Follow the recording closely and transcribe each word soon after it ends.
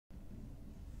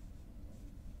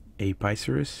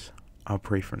Apicerus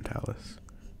alprefrontalis,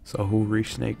 Sahul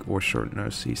reef snake or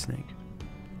short-nosed sea snake.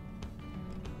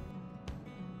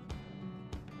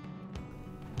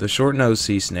 The short-nosed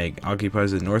sea snake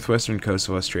occupies the northwestern coast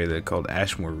of Australia called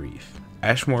Ashmore Reef.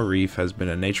 Ashmore Reef has been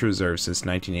a nature reserve since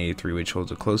 1983, which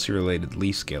holds a closely related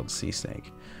leaf-scaled sea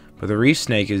snake, but the reef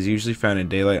snake is usually found in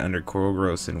daylight under coral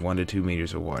growths in 1 to 2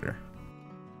 meters of water.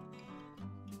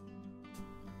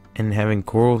 And having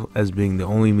coral as being the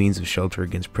only means of shelter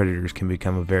against predators can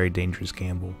become a very dangerous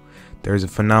gamble. There is a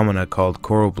phenomena called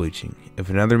coral bleaching. If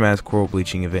another mass coral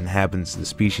bleaching event happens, the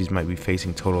species might be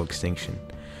facing total extinction.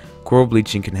 Coral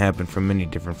bleaching can happen from many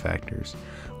different factors.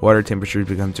 Water temperatures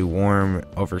become too warm,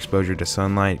 overexposure to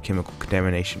sunlight, chemical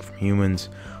contamination from humans,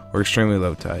 or extremely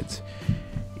low tides.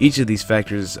 Each of these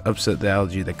factors upset the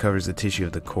algae that covers the tissue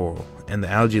of the coral, and the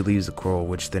algae leaves the coral,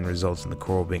 which then results in the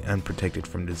coral being unprotected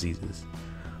from diseases.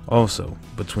 Also,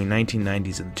 between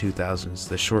 1990s and 2000s,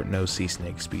 the short-nosed sea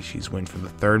snake species went from the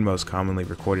third most commonly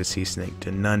recorded sea snake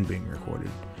to none being recorded.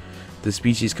 The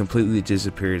species completely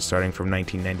disappeared starting from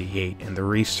 1998, and the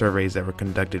reef surveys that were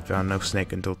conducted found no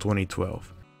snake until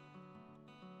 2012.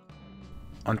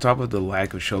 On top of the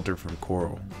lack of shelter from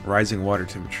coral, rising water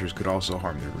temperatures could also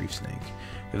harm the reef snake.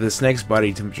 If the snake's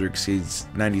body temperature exceeds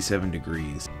 97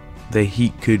 degrees, the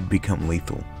heat could become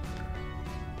lethal,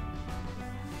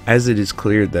 as it is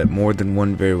clear that more than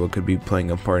one variable could be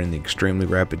playing a part in the extremely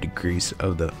rapid decrease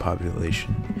of the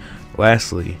population.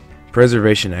 Lastly,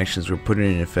 preservation actions were put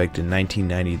in effect in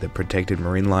 1990 that protected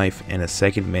marine life, and a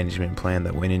second management plan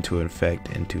that went into effect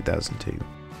in 2002.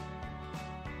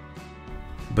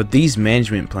 But these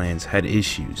management plans had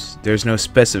issues. There's no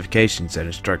specifications that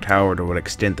instruct how or to what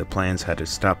extent the plans had to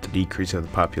stop the decrease of the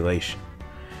population.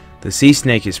 The sea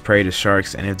snake is prey to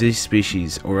sharks, and if these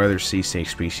species or other sea snake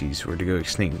species were to go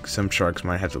extinct, some sharks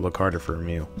might have to look harder for a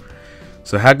meal.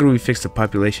 So how could we fix the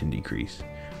population decrease?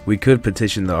 We could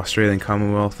petition the Australian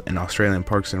Commonwealth and Australian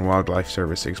Parks and Wildlife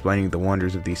Service explaining the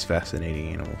wonders of these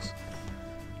fascinating animals.